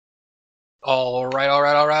Alright,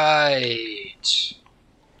 alright, alright.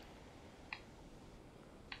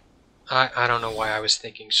 I don't know why I was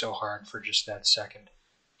thinking so hard for just that second.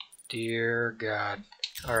 Dear God.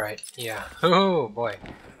 Alright, yeah. Oh boy.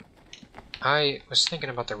 I was thinking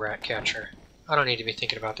about the rat catcher. I don't need to be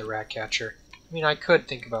thinking about the rat catcher. I mean, I could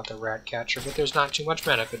think about the rat catcher, but there's not too much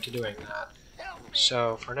benefit to doing that.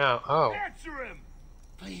 So, for now... Oh.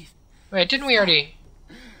 Wait, didn't we already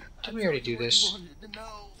do this?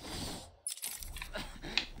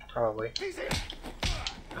 Probably.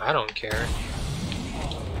 I don't care.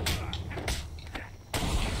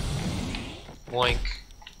 Boink.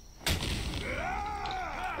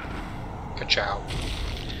 Ka-chow.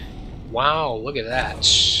 Wow, look at that.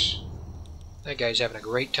 That guy's having a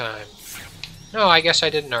great time. No, I guess I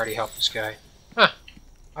didn't already help this guy. Huh.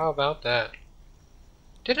 How about that?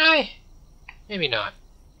 Did I? Maybe not.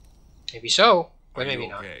 Maybe so, but maybe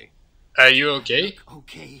not. Are you okay?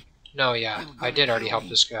 Okay. No, yeah, I did already help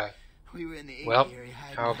this guy. Well,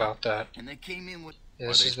 how about that?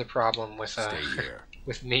 This is the problem with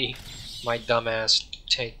with me, my dumbass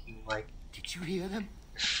taking like Did you hear them?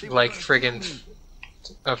 friggin'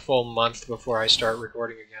 a full month before I start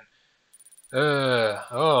recording again.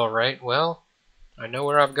 Alright, well, I know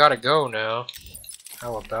where I've got to go now.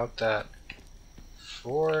 How about that?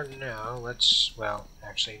 For now, let's, well,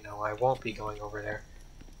 actually no, I won't be going over there.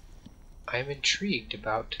 I'm intrigued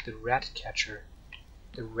about the rat catcher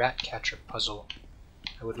puzzle.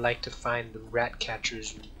 I would like to find the rat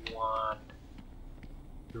catcher's wand.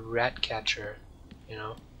 The rat catcher, you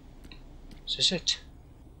know? Is this it?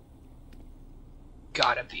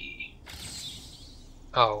 Gotta be.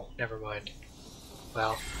 Oh, never mind.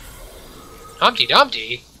 Well, Humpty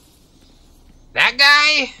Dumpty? That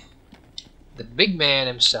guy? The big man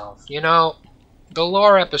himself. You know, the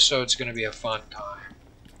lore episode's gonna be a fun time.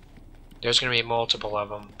 There's gonna be multiple of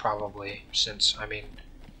them, probably, since, I mean,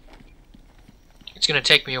 it's gonna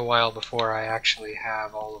take me a while before I actually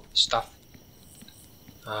have all of the stuff.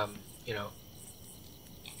 You know.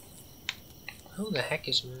 Who the heck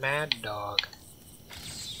is Mad Dog?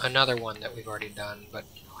 Another one that we've already done, but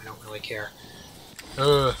you know, I don't really care.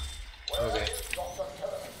 Okay.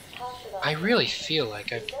 I really feel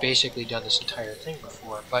like I've basically done this entire thing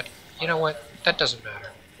before, but you know what? That doesn't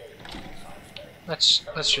matter. Let's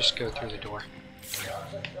just go through the door.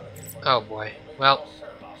 Oh boy. Well.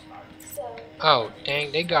 Oh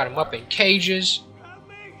dang, they got him up in cages.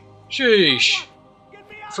 Sheesh.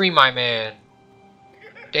 Free my man.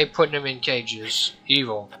 They putting him in cages.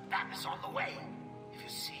 Evil.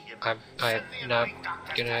 I'm not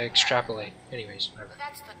gonna extrapolate. Anyways, whatever.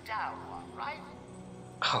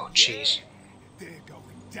 Oh jeez.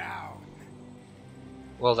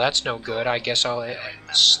 Well, that's no good. I guess I'll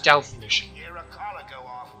stealth mission.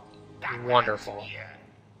 Wonderful.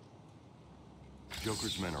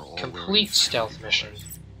 Joker's men are all Complete stealth mission.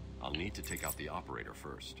 I'll need to take out the operator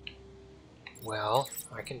first. Well,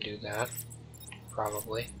 I can do that.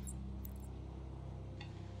 Probably.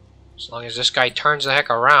 As long as this guy turns the heck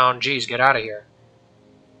around, geez, get out of here.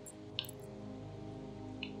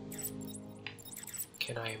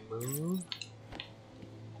 Can I move?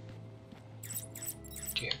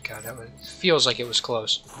 Dear God, that one feels like it was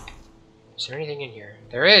close. Is there anything in here?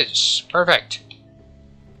 There is! Perfect!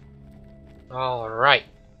 Alright.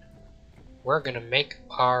 We're gonna make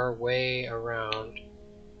our way around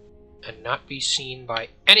and not be seen by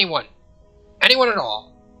anyone! Anyone at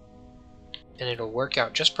all! And it'll work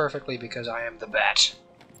out just perfectly because I am the bat.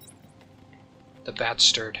 The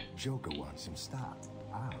Batstard. Joker wants him stopped.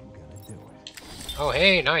 I'm gonna do it. Oh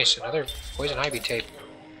hey, nice. Another poison ivy tape.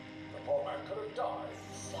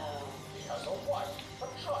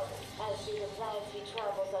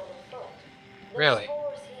 Really?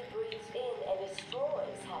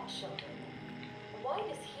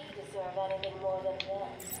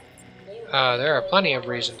 There are plenty of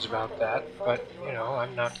reasons about that, but, you know,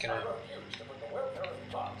 I'm not gonna...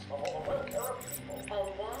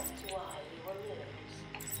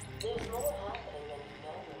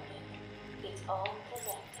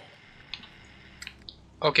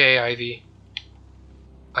 Okay, Ivy.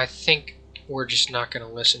 I think we're just not gonna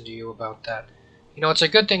listen to you about that. You know, it's a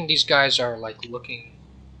good thing these guys are, like, looking...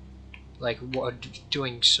 like,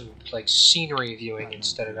 doing some, like, scenery viewing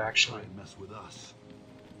instead of actually... mess with us.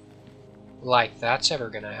 like that's ever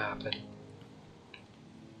gonna happen.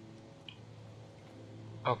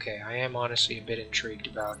 Okay, I am honestly a bit intrigued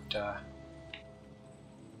about,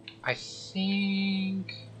 I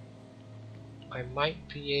think I might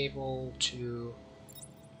be able to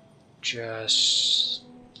just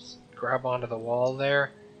grab onto the wall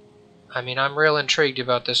there. I mean, I'm real intrigued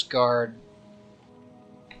about this guard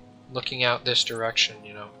looking out this direction,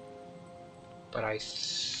 you know. But I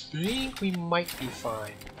think we might be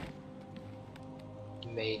fine.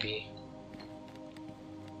 Maybe.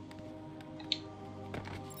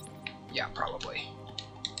 Yeah, probably.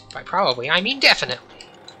 By probably, I mean definitely.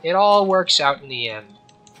 It all works out in the end.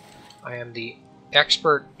 I am the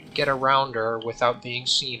expert get-arounder without being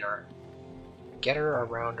seen-er.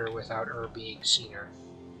 Get-her-arounder without her being seen-er.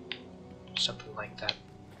 Something like that.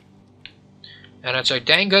 And it's a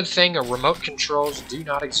dang good thing remote controls do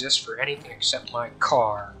not exist for anything except my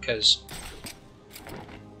car, because...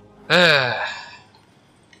 yeah,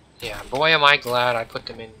 boy am I glad I put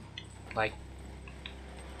them in, like,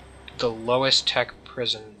 the lowest tech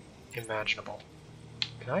prison imaginable.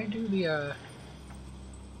 Can I do the,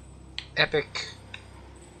 epic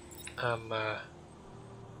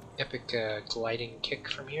gliding kick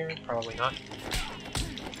from here? Probably not.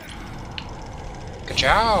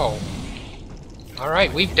 Ka-chow!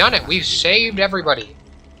 Alright, we've done it! We've saved everybody!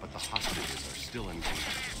 But the hostages are still in danger.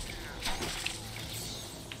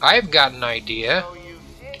 I've got an idea. So you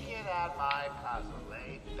figured out my puzzle,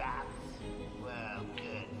 eh? That's, well,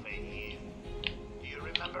 good for you. Do you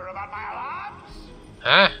remember about my alarms?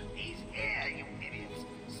 Huh? He's here, you idiots.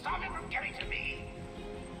 Stop him from getting to me.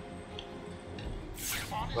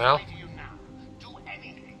 Well. To you now. Do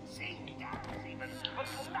anything, sing, dance, even, but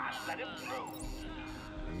do not let him through.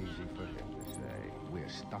 Easy for him to say. We're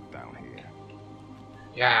stuck down here.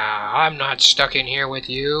 Yeah, I'm not stuck in here with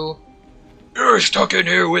you. You're stuck in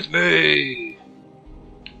here with me!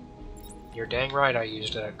 You're dang right I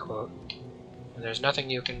used that quote. And there's nothing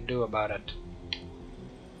you can do about it.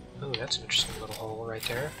 Ooh, that's an interesting little hole right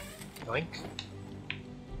there. Yoink.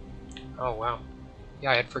 Oh, wow.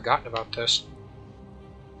 Yeah, I had forgotten about this.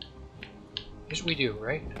 Here's what we do,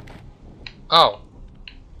 right? Oh.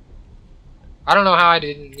 I don't know how I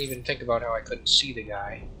didn't even think about how I couldn't see the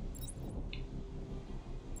guy.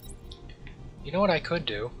 You know what I could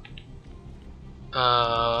do?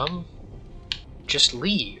 Just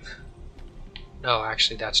leave. No,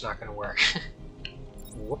 actually, that's not gonna work.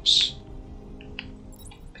 Whoops.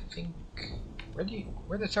 I think...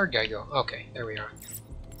 Where'd the third guy go? Okay, there we are.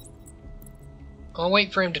 I'll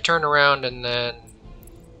wait for him to turn around and then...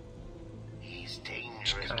 He's dangerous,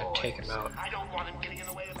 just kind of boys. take him out. I don't want him getting in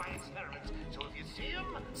the way of my experiments, so if you see him,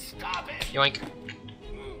 stop it. Yoink.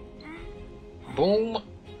 Boom.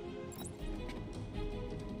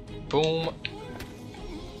 Boom.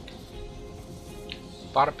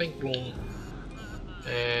 Bada bing boom.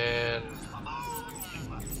 And... Another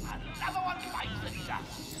one bites the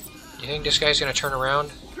dust. You think this guy's gonna turn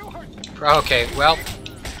around? Okay, well...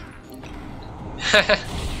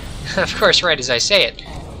 of course, right as I say it.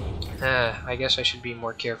 I guess I should be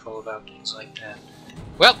more careful about things like that.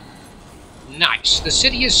 Well, nice. The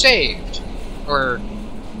city is saved. Or,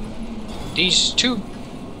 these two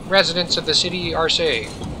residents of the city are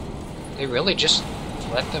saved. They really just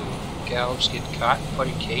let them gals get caught and put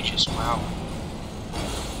in cages. Wow.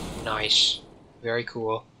 Nice. Very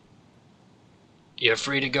cool. You're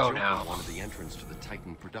free to go now. Wanted the entrance to the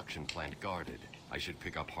Titan production plant guarded. I should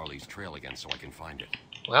pick up Harley's trail again so I can find it.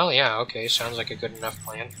 Well, yeah, okay. Sounds like a good enough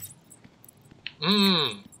plan.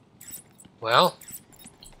 Well.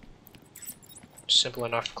 Simple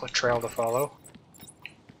enough trail to follow.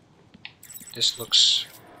 This looks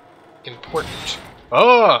important.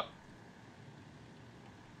 Oh!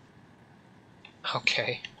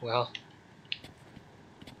 Okay, well.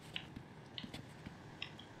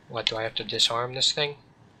 What, do I have to disarm this thing?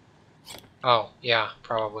 Oh, yeah,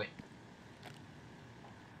 probably.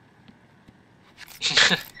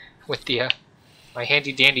 With the, my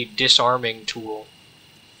handy-dandy disarming tool.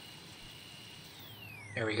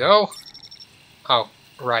 There we go. Oh,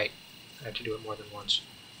 right. I have to do it more than once.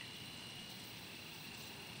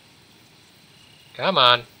 Come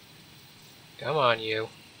on. Come on, you.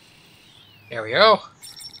 There we go.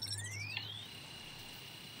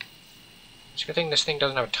 It's a good thing this thing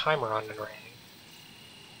doesn't have a timer on it or anything.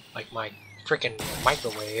 Like my frickin'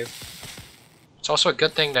 microwave. It's also a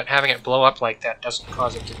good thing that having it blow up like that doesn't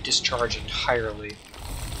cause it to discharge entirely.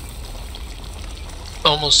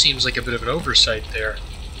 Almost seems like a bit of an oversight there.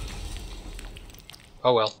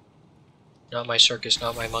 Oh well. Not my circus,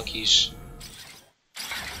 not my monkeys.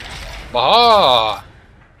 Baha!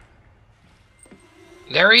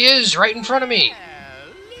 There he is, right in front of me!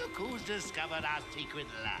 Well, look who's discovered our secret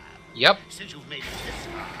lab. Yep. Since you've made it this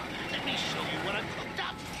far, let me show you what I've cooked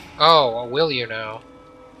up. Oh, well, will you now?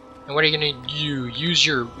 And what are you gonna do? Use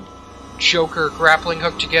your Joker grappling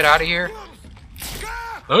hook to get out of here?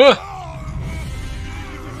 Huh?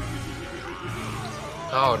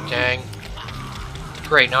 Oh, dang.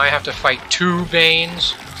 Great, now I have to fight two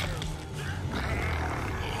Banes.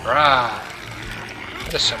 Rah!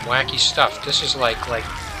 That is some wacky stuff. This is like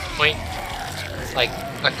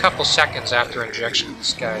a couple seconds after injection,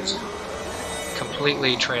 this guy's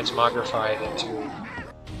completely transmogrified into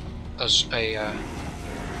a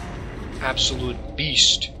absolute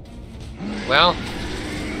beast. Well,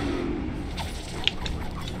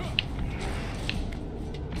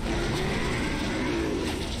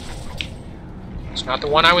 it's not the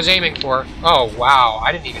one I was aiming for. Oh wow,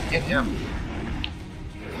 I didn't even hit him.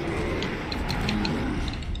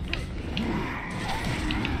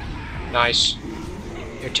 Nice.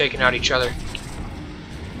 They're taking out each other.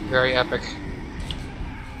 Very epic.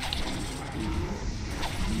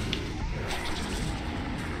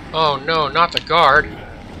 Oh no, not the guard.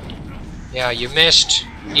 Yeah, you missed,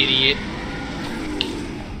 idiot.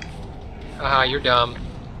 Haha, you're dumb.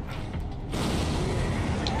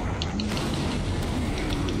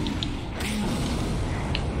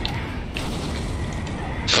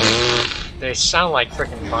 They sound like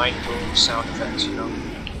frickin' Vine Boom sound effects, you know?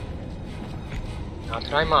 Not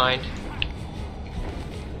that I mind.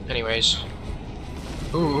 Anyways.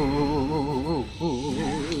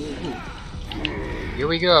 Here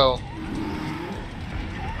we go.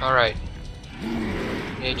 Alright.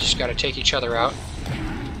 They just gotta take each other out.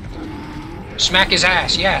 Smack his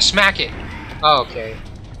ass! Yeah, smack it! Oh, okay.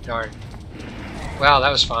 Darn. Well, that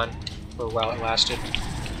was fun. For a while it lasted.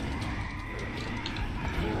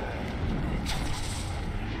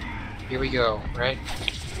 Here we go, right?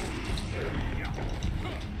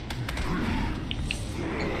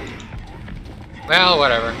 Well,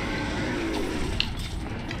 whatever.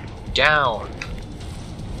 Down.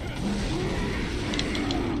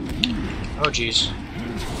 Oh, jeez.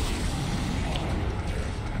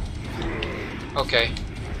 Okay.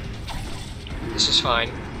 This is fine.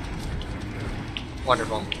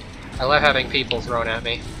 Wonderful. I love having people thrown at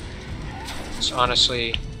me. It's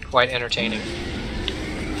honestly quite entertaining.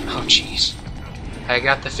 Oh, jeez. I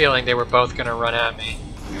got the feeling they were both gonna run at me.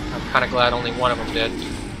 I'm kinda glad only one of them did.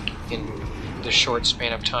 In the short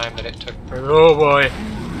span of time that it took for... Oh, boy!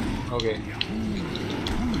 Okay.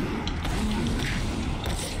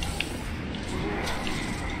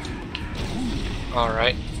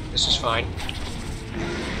 Alright. This is fine.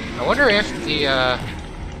 I wonder if the,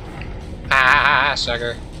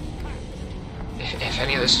 sucker. If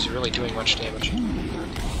any of this is really doing much damage.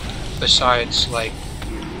 Besides, like,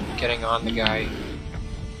 getting on the guy.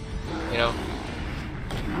 You know?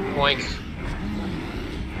 Boink.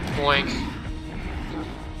 Boink.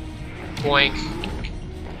 Boink.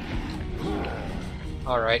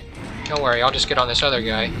 Alright. Don't worry, I'll just get on this other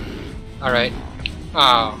guy. Alright.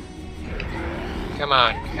 Oh. Come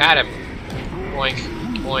on. At him. Boink.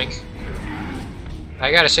 Boink.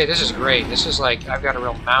 I gotta say, this is great. This is like, I've got a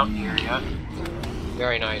real mountain here, yeah?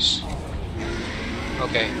 Very nice.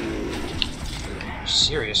 Okay.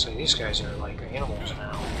 Seriously, these guys are like animals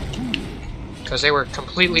now. Because they were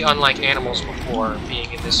completely unlike animals before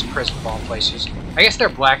being in this prison of all places. I guess they're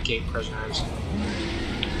Blackgate prisoners.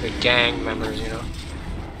 The gang members, you know.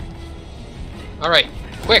 Alright,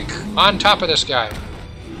 quick! On top of this guy!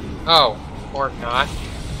 Oh, or not.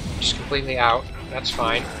 Just completely out. That's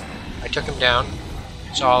fine. I took him down.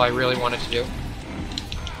 That's all I really wanted to do.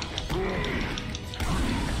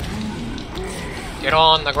 Get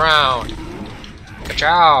on the ground!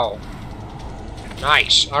 Ka-chow!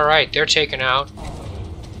 Nice. Alright, they're taken out.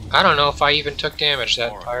 I don't know if I even took damage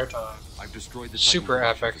that entire time. I've destroyed the Super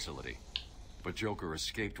epic. Facility. But Joker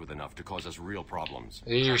escaped with enough to cause us real problems.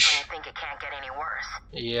 Eesh. Think it can't get any worse.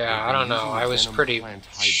 Yeah, I don't know. I was pretty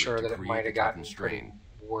sure that it might have gotten pretty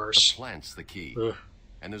worse. The plant's the key. Ugh.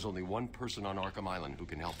 And there's only one person on Arkham Island who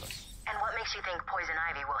can help us. And what makes you think Poison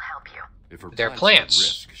Ivy will help you? If her They're plant's plants. at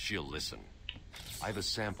risk, she'll listen. I have a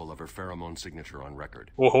sample of her pheromone signature on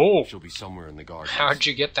record. Whoa! She'll be somewhere in the garden. How'd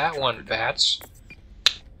you get that one, Bats?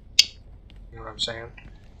 You know what I'm saying?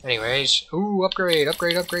 Anyways, ooh, upgrade,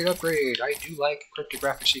 upgrade, upgrade, upgrade. I do like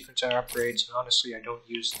cryptographic sequencer upgrades, and honestly, I don't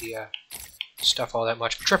use the stuff all that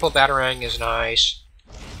much. But triple batarang is nice.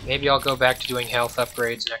 Maybe I'll go back to doing health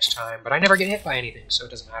upgrades next time, but I never get hit by anything, so it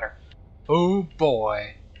doesn't matter. Oh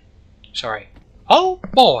boy. Sorry. Oh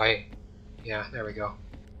boy! Yeah, there we go.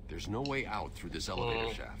 There's no way out through this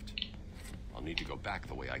elevator shaft. I'll need to go back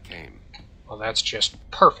the way I came. Well, that's just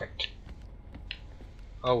perfect.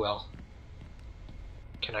 Oh well.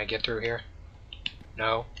 Can I get through here?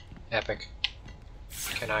 No? Epic.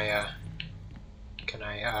 Can I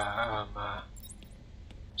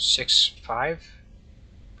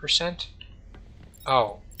 5%?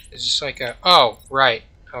 Oh, is this like a... Oh, right.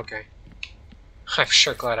 Okay. I'm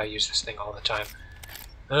sure glad I use this thing all the time.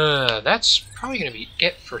 That's probably going to be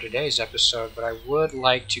it for today's episode, but I would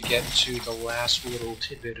like to get to the last little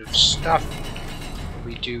tidbit of stuff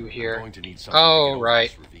we do here. Going to need something to get Oh, over right.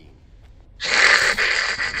 this ravine.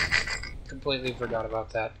 Completely forgot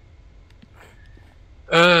about that.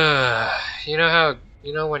 You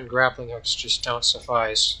know when grappling hooks just don't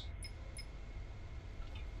suffice.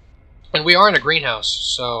 And we are in a greenhouse,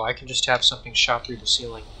 so I can just have something shot through the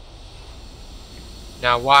ceiling.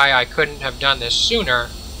 Now, why I couldn't have done this sooner,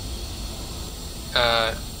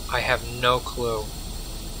 I have no clue.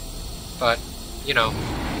 But, you know,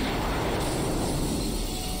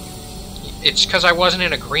 it's because I wasn't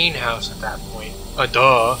in a greenhouse at that point.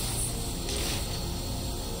 Duh.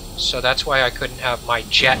 So that's why I couldn't have my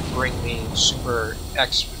jet bring me super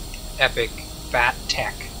epic bat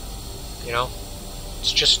tech. You know?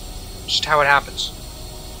 It's just how it happens.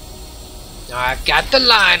 Now I've got the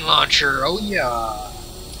line launcher, oh yeah.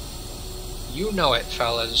 You know it,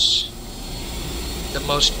 fellas. The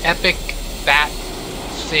most epic bat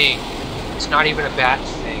thing. It's not even a bat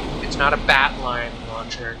thing. It's not a bat line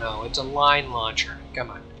launcher, no. It's a line launcher.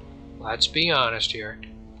 Come on. Let's be honest here.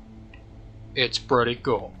 It's pretty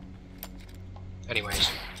cool. Anyways.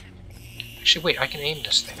 Actually, wait, I can aim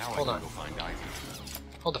this thing. Now Hold I on. can go find Ivy.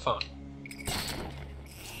 Hold the phone.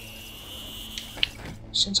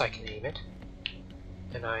 Since I can aim it,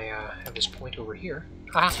 and I have this point over here.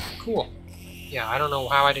 Ah, cool. Yeah, I don't know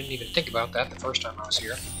how I didn't even think about that the first time I was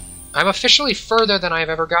here. I'm officially further than I've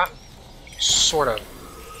ever gotten. Sort of.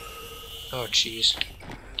 Oh, jeez.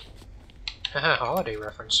 Haha, holiday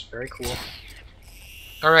reference. Very cool.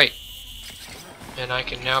 Alright. And I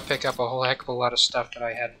can now pick up a whole heck of a lot of stuff that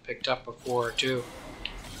I hadn't picked up before, too.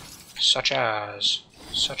 Such as...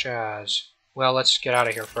 Well, let's get out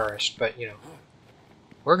of here first, but, you know.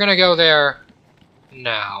 We're gonna go there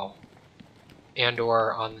now. And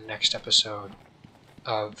or on the next episode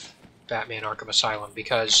of Batman Arkham Asylum,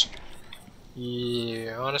 because...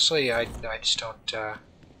 Yeah, honestly, I just don't,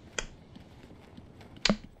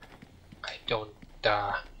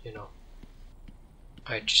 you know,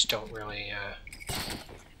 I just don't really,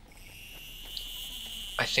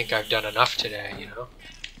 I think I've done enough today, you know?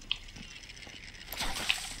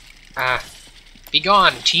 Ah, be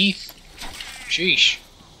gone, teeth! Sheesh.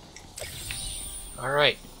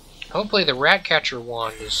 Alright, hopefully the rat catcher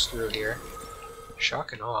wand is through here.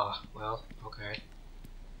 Shock and awe, well, okay.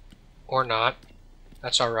 Or not.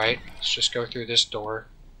 That's alright. Let's just go through this door.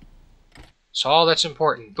 That's all that's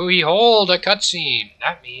important. Behold, a cutscene!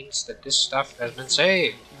 That means that this stuff has been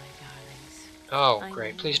saved. Oh,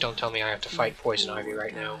 great. Please don't tell me I have to fight Poison Ivy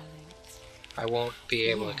right now. I won't be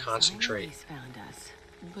able to concentrate. Found us,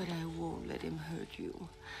 but I won't let him hurt you.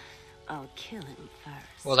 I'll kill him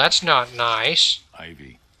first. Well, that's not nice.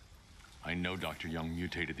 Ivy, I know Dr. Young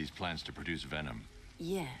mutated these plants to produce venom.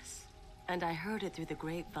 Yes. And I heard it through the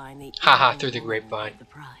grapevine. Haha, through the grapevine. The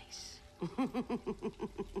price.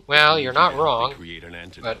 Well, you're not wrong. Create an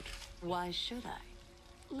antidote. But Why should I?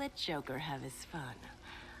 Let Joker have his fun.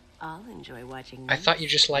 I'll enjoy watching. I thought you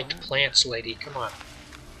just liked plants, lady. Come on.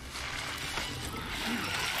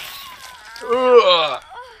 Ugh.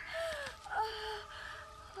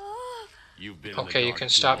 You've been in the Okay, you dark can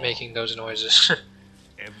too stop long. making those noises.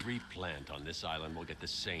 Every plant on this island will get the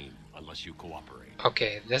same unless you cooperate.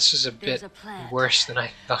 Okay, this is a There's bit a plant worse than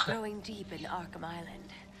I thought. growing deep in Arkham Island.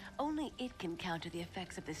 Only it can counter the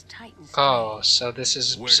effects of this Titan strain. Oh, so this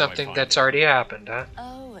is Where do I something find that's it? already happened, huh?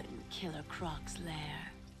 Oh, and Killer Croc's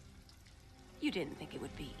lair. You didn't think it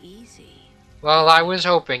would be easy. Well, I was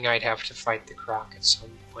hoping I'd have to fight the Croc at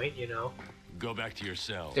some point, you know. Go back to your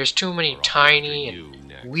cell. There's too many or I'll tiny after you and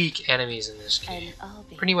next. weak enemies in this game. And I'll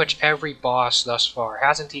be Pretty much every boss thus far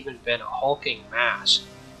hasn't even been a hulking mass,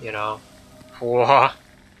 you know. Whoa.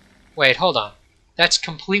 Wait, hold on. That's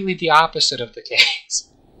completely the opposite of the case.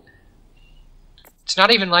 It's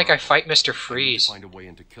not even like I fight Mr. I need to Freeze. find a way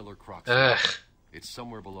into Killer Croc's Ugh. lab. It's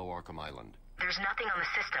somewhere below Arkham Island. There's nothing on the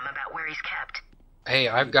system about where he's kept. Hey,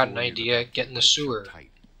 I've got an The door near idea. back Get in the is too sewer.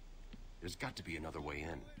 tight. There's got to be another way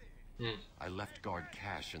in. Hmm. I left guard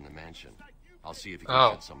Cash in the mansion. I'll see if he can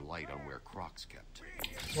Oh. shed some light on where Croc's kept.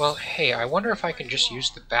 Well, hey, I wonder if I can just use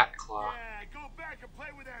the bat claw. Yeah, go back and play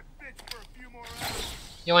with that bitch for a few more hours.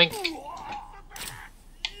 Yoink.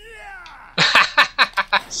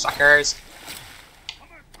 Yeah! Suckers. I'm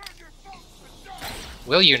gonna turn your boats to dust.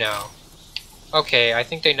 Will you now? Okay, I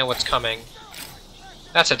think they know what's coming.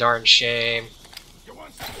 That's a darn shame. You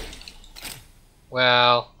want some?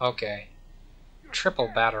 Well, okay.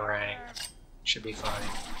 Triple Batarang. Should be fine.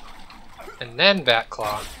 And then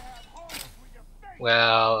Batclaw.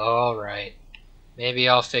 Well, alright. Maybe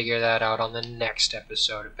I'll figure that out on the next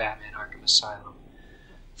episode of Batman Arkham Asylum.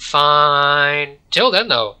 Fine. Till then,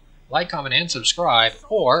 though, like, comment, and subscribe,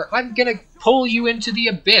 or I'm gonna pull you into the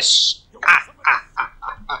abyss.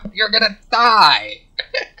 You're gonna die.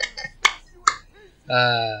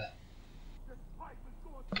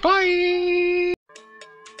 Bye.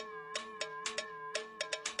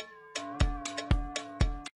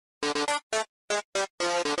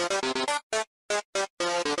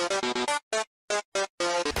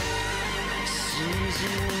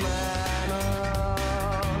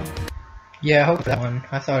 Yeah, I hope that one.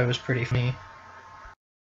 I thought it was pretty funny.